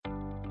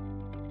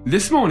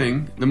This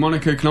morning, the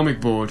Monaco Economic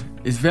Board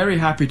is very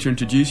happy to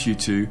introduce you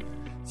to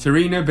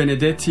Serena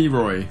Benedetti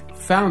Roy,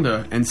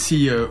 founder and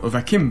CEO of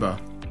Akimba,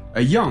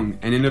 a young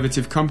and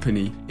innovative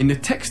company in the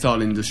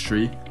textile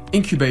industry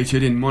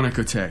incubated in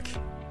Monaco Tech.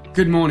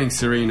 Good morning,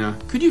 Serena.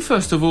 Could you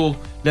first of all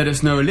let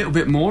us know a little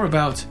bit more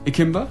about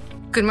Akimba?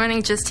 Good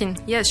morning, Justin.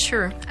 Yes,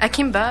 sure.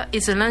 Akimba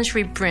is a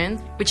lingerie brand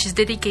which is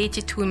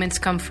dedicated to women's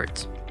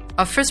comfort.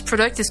 Our first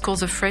product is called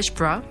the Fresh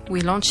Bra.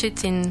 We launched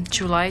it in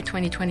July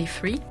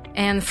 2023.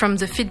 And from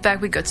the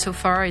feedback we got so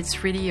far,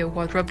 it's really a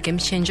wardrobe game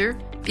changer.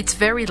 It's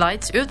very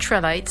light,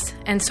 ultra light,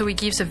 and so it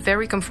gives a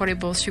very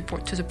comfortable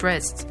support to the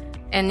breast.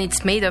 And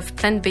it's made of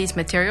plant-based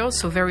materials,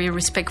 so very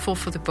respectful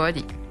for the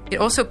body. It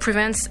also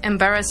prevents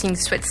embarrassing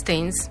sweat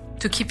stains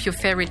to keep your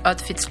favorite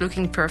outfits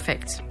looking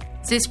perfect.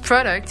 This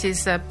product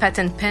is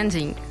patent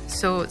pending,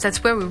 so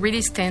that's where we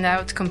really stand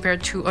out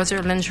compared to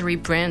other lingerie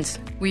brands.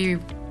 We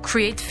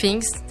create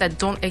things that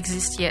don't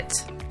exist yet,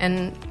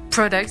 and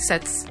products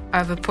that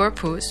have a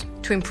purpose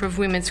to improve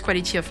women's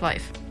quality of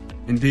life.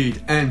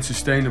 Indeed, and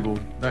sustainable.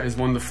 That is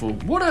wonderful.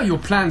 What are your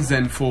plans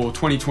then for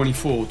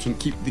 2024 to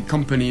keep the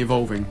company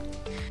evolving?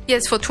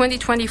 Yes, for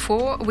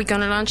 2024, we're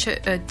going to launch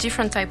a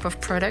different type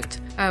of product,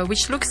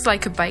 which looks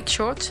like a bike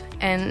short,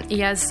 and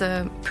it has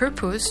a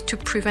purpose to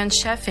prevent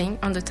chafing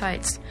on the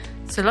tights.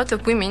 So a lot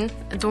of women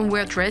don't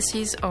wear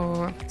dresses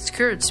or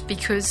skirts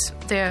because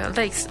their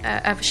legs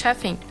have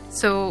chafing.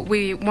 So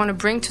we want to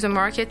bring to the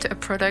market a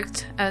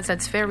product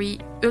that's very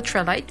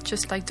ultralight,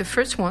 just like the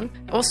first one,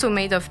 also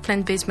made of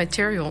plant-based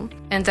material,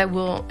 and that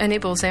will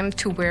enable them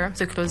to wear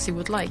the clothes they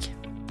would like.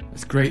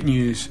 That's great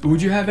news.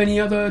 Would you have any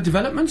other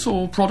developments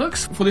or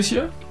products for this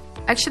year?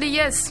 Actually,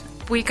 yes.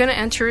 We're going to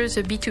enter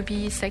the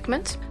B2B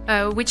segment,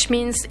 which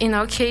means in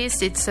our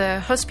case it's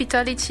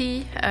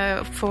hospitality,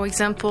 for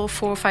example,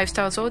 for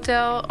 5-star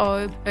hotel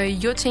or a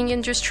yachting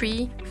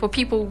industry, for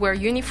people who wear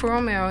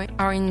uniform or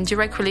are in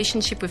direct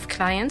relationship with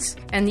clients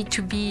and need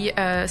to be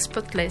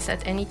spotless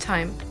at any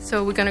time.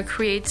 So we're going to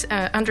create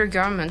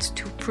undergarments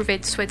to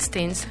prevent sweat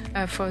stains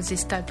for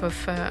this type of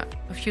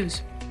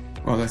use.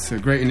 Well, that's a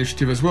great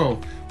initiative as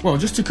well. Well,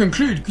 just to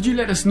conclude, could you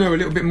let us know a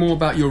little bit more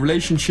about your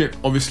relationship,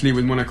 obviously,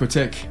 with Monaco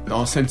Tech,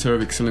 our Centre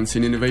of Excellence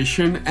in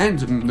Innovation, and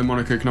the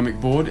Monaco Economic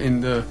Board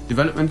in the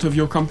development of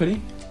your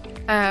company?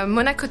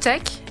 Monaco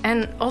Tech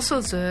and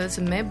also the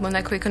MEB,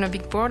 Monaco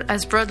Economic Board,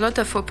 has brought a lot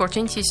of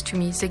opportunities to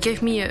me. They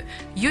gave me a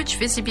huge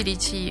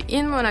visibility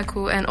in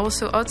Monaco and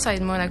also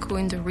outside Monaco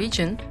in the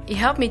region. It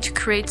helped me to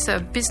create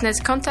business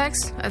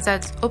contacts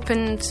that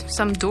opened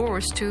some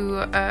doors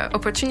to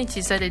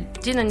opportunities that I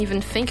didn't even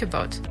think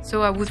about.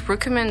 So I would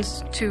recommend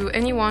to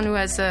anyone who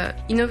has an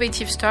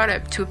innovative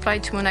startup to apply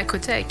to Monaco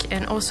Tech,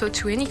 and also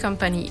to any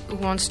company who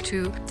wants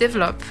to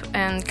develop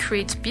and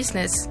create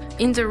business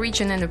in the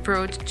region and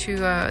abroad to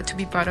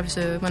be part of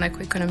the Monaco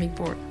Economic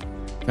Board.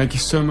 Thank you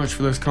so much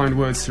for those kind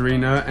words,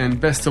 Serena, and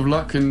best of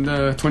luck in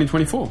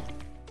 2024.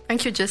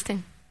 Thank you,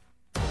 Justin.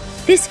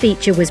 This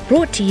feature was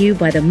brought to you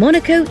by the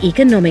Monaco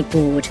Economic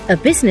Board, a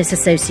business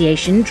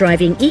association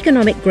driving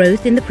economic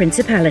growth in the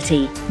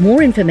Principality.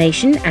 More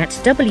information at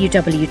www.meb.mc.